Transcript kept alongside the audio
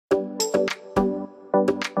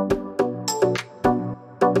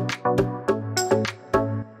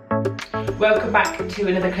Welcome back to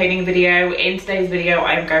another cleaning video. In today's video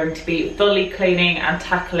I'm going to be fully cleaning and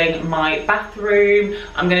tackling my bathroom.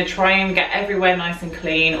 I'm going to try and get everywhere nice and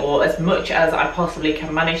clean, or as much as I possibly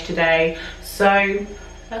can manage today. So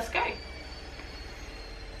let's go.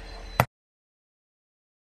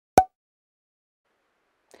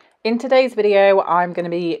 In today's video I'm going to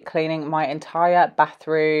be cleaning my entire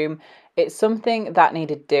bathroom. It's something that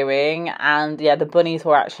needed doing, and yeah, the bunnies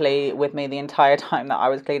were actually with me the entire time that I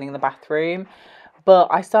was cleaning the bathroom. But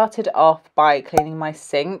I started off by cleaning my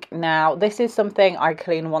sink. Now, this is something I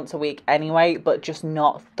clean once a week anyway, but just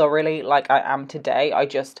not thoroughly like I am today. I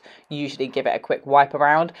just usually give it a quick wipe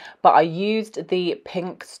around. But I used the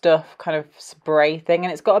pink stuff kind of spray thing,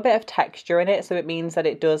 and it's got a bit of texture in it, so it means that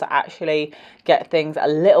it does actually get things a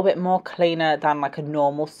little bit more cleaner than like a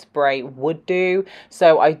normal spray would do.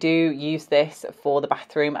 So I do use this for the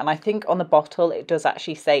bathroom, and I think on the bottle it does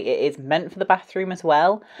actually say it is meant for the bathroom as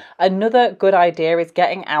well. Another good idea is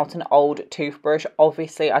getting out an old toothbrush.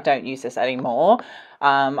 Obviously I don't use this anymore.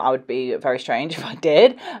 I would be very strange if I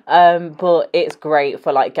did, but it's great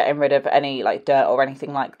for like getting rid of any like dirt or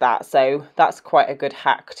anything like that. So that's quite a good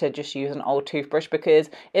hack, to just use an old toothbrush, because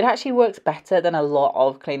it actually works better than a lot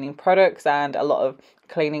of cleaning products and a lot of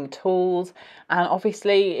cleaning tools, and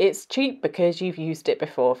obviously it's cheap because you've used it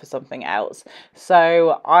before for something else.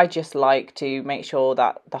 So I just like to make sure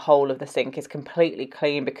that the whole of the sink is completely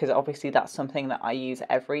clean, because obviously that's something that I use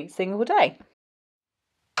every single day.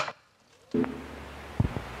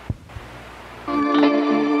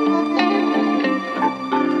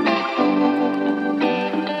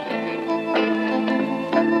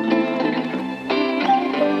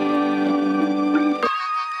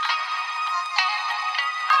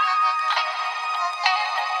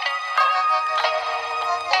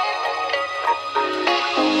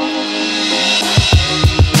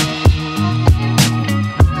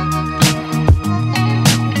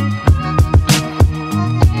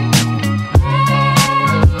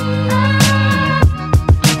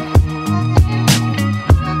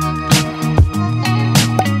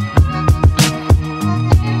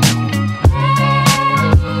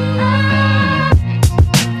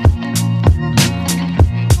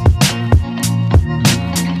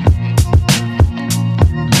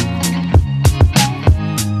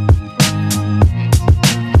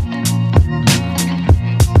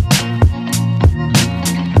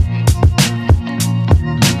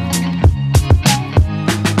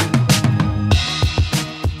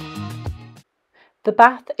 The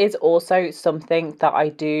bath is also something that I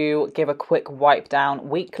do give a quick wipe down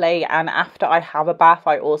weekly, and after I have a bath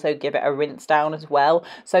I also give it a rinse down as well.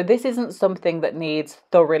 So this isn't something that needs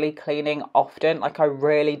thoroughly cleaning often. Like, I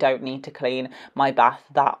really don't need to clean my bath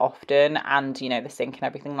that often, and you know, the sink and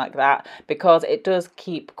everything like that, because it does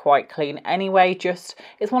keep quite clean anyway. Just,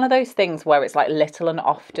 it's one of those things where it's like little and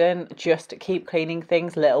often, just keep cleaning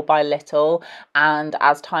things little by little, and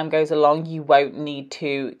as time goes along you won't need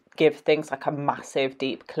to give things like a massive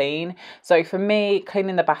deep clean. So for me,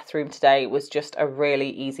 cleaning the bathroom today was just a really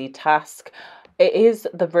easy task. It is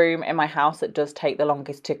the room in my house that does take the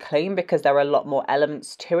longest to clean, because there are a lot more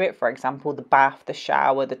elements to it. For example, the bath, the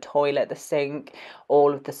shower, the toilet, the sink,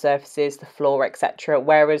 all of the surfaces, the floor, etc.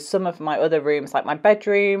 Whereas some of my other rooms, like my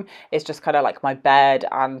bedroom, is just kind of like my bed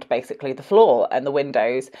and basically the floor and the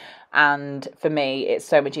windows. And for me, it's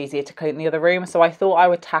so much easier to clean the other room. So I thought I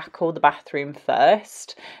would tackle the bathroom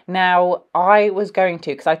first. Now, I was going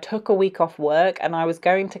to, because I took a week off work, and I was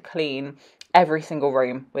going to clean every single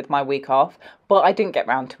room with my week off, but I didn't get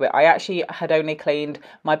round to it. I actually had only cleaned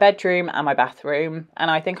my bedroom and my bathroom,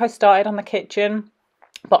 and I think I started on the kitchen,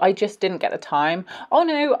 but I just didn't get the time. Oh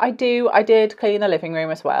no, I did clean the living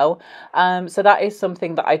room as well. So that is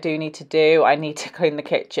something that I do need to do. I need to clean the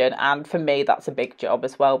kitchen, and for me that's a big job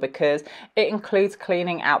as well, because it includes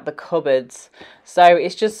cleaning out the cupboards. So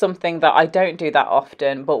it's just something that I don't do that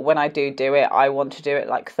often, but when I do it, I want to do it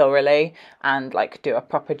like thoroughly and like do a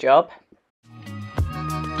proper job.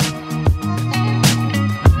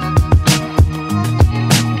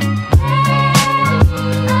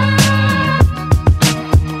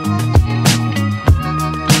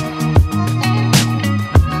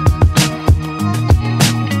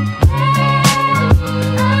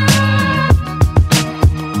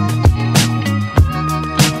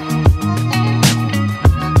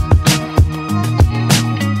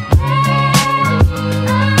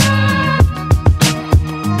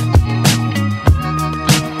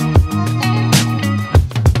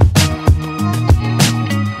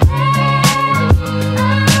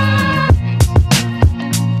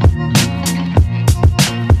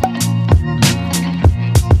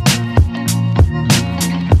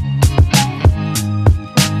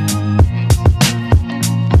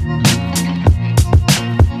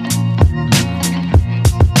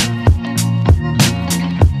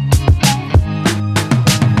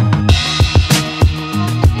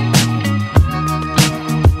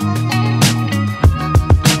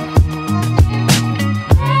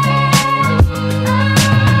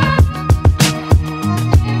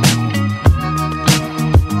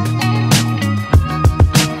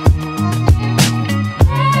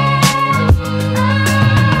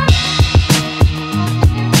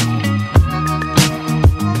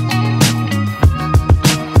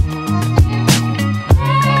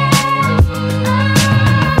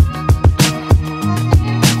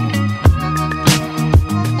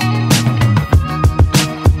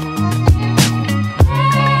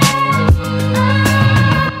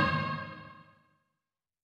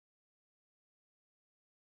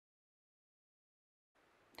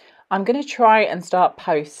 I'm going to try and start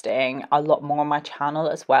posting a lot more on my channel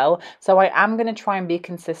as well. So I am going to try and be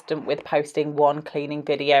consistent with posting one cleaning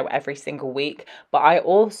video every single week. But I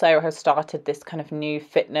also have started this kind of new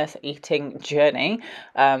fitness eating journey,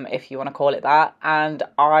 if you want to call it that. And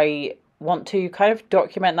I want to kind of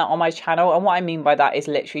document that on my channel, and what I mean by that is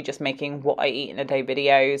literally just making what I eat in a day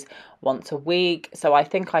videos once a week. So I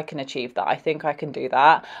think I can achieve that. I think I can do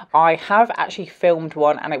that. I have actually filmed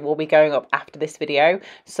one and it will be going up after this video,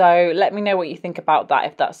 so let me know what you think about that,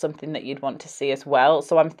 if that's something that you'd want to see as well.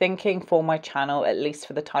 So I'm thinking for my channel, at least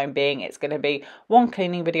for the time being, it's going to be one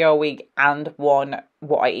cleaning video a week and one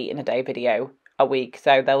what I eat in a day video a week.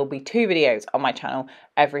 So there will be 2 videos on my channel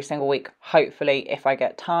every single week, hopefully, if I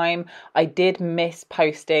get time. I did miss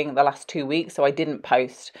posting the last 2 weeks, so I didn't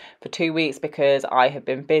post for 2 weeks because I have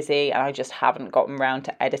been busy and I just haven't gotten around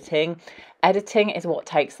to editing. Editing is what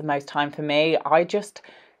takes the most time for me.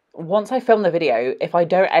 Once I film the video, if I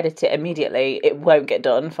don't edit it immediately, it won't get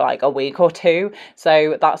done for like a week or 2.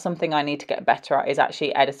 So that's something I need to get better at, is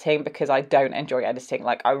actually editing, because I don't enjoy editing.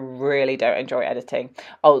 Like, I really don't enjoy editing.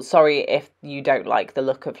 Oh, sorry if you don't like the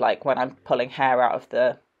look of like when I'm pulling hair out of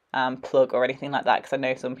the plug or anything like that, because I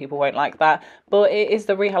know some people won't like that, but it is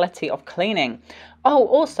the reality of cleaning. Oh,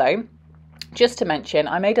 also, just to mention,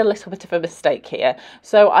 I made a little bit of a mistake here.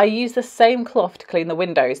 So I used the same cloth to clean the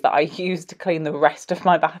windows that I used to clean the rest of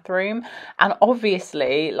my bathroom. And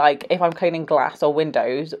obviously, like, if I'm cleaning glass or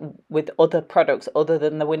windows with other products other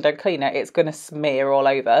than the window cleaner, it's going to smear all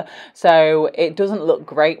over. So it doesn't look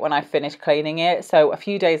great when I finish cleaning it. So a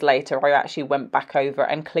few days later, I actually went back over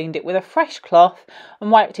and cleaned it with a fresh cloth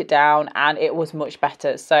and wiped it down, and it was much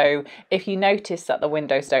better. So if you notice that the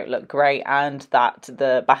windows don't look great and that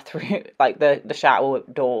the bathroom, like the shower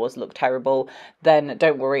doors look terrible, then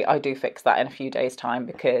don't worry, I do fix that in a few days' time,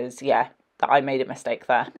 because yeah, I made a mistake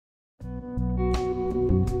there.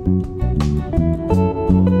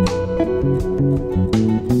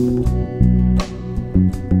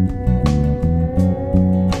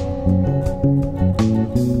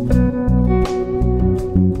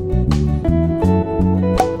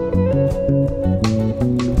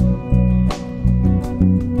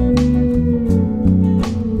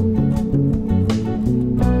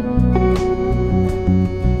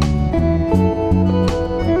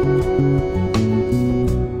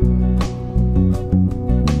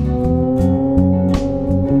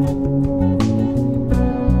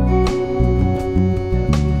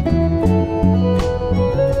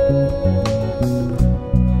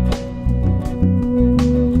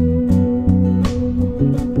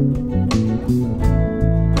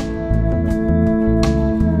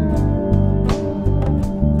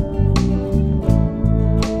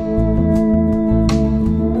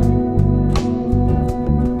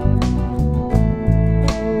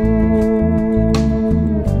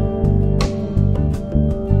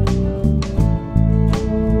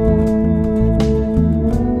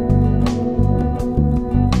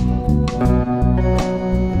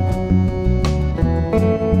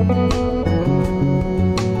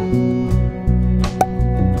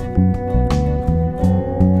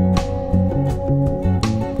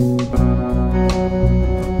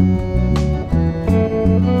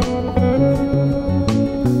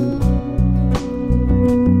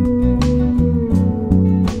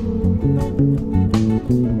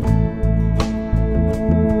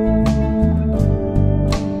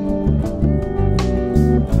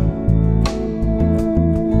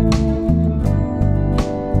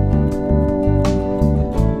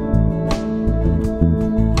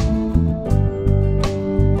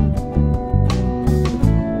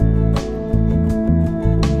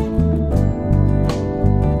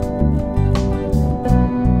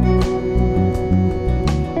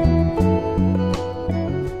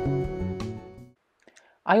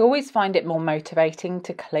 I always find it more motivating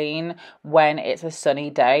to clean when it's a sunny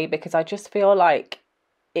day, because I just feel like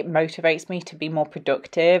it motivates me to be more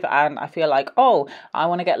productive, and I feel like, oh, I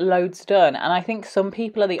want to get loads done. And I think some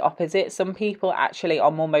people are the opposite. Some people actually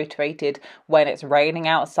are more motivated when it's raining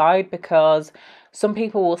outside, because some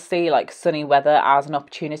people will see like sunny weather as an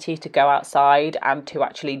opportunity to go outside and to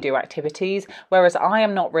actually do activities, whereas I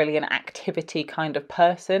am not really an activity kind of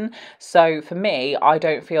person. So for me, I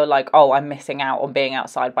don't feel like, oh, I'm missing out on being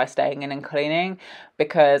outside by staying in and cleaning,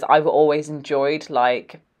 because I've always enjoyed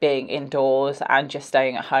like being indoors and just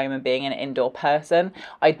staying at home and being an indoor person.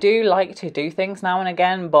 I do like to do things now and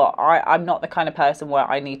again, but I'm not the kind of person where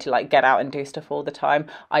I need to like get out and do stuff all the time.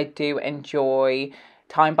 I do enjoy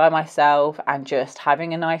time by myself and just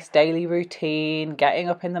having a nice daily routine, getting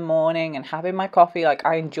up in the morning and having my coffee. Like,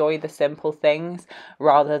 I enjoy the simple things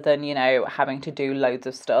rather than, you know, having to do loads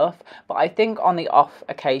of stuff. But I think on the off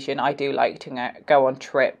occasion I do like to go on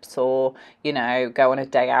trips or, you know, go on a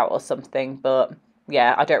day out or something. But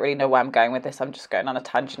yeah, I don't really know where I'm going with this. I'm just going on a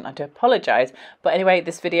tangent. I do apologise. But anyway,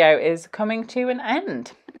 this video is coming to an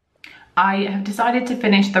end. I have decided to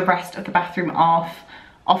finish the rest of the bathroom off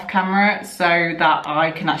camera so that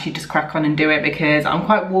I can actually just crack on and do it, because I'm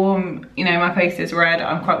quite warm, you know, my face is red,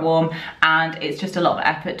 I'm quite warm, and it's just a lot of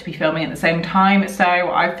effort to be filming at the same time. So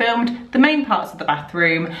I filmed the main parts of the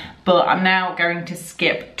bathroom, but I'm now going to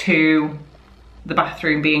skip to the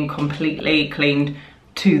bathroom being completely cleaned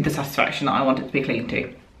to the satisfaction that I want it to be cleaned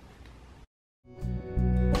to.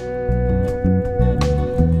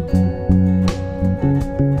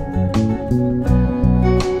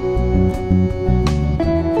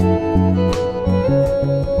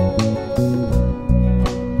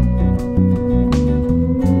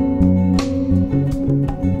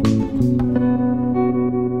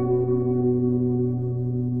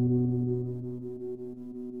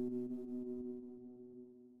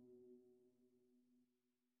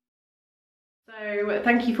 So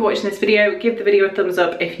thank you for watching this video. Give the video a thumbs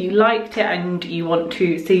up if you liked it and you want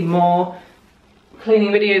to see more cleaning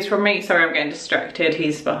videos from me. Sorry, I'm getting distracted.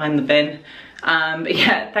 He's behind the bin. But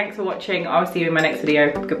yeah, thanks for watching. I'll see you in my next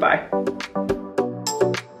video. Goodbye.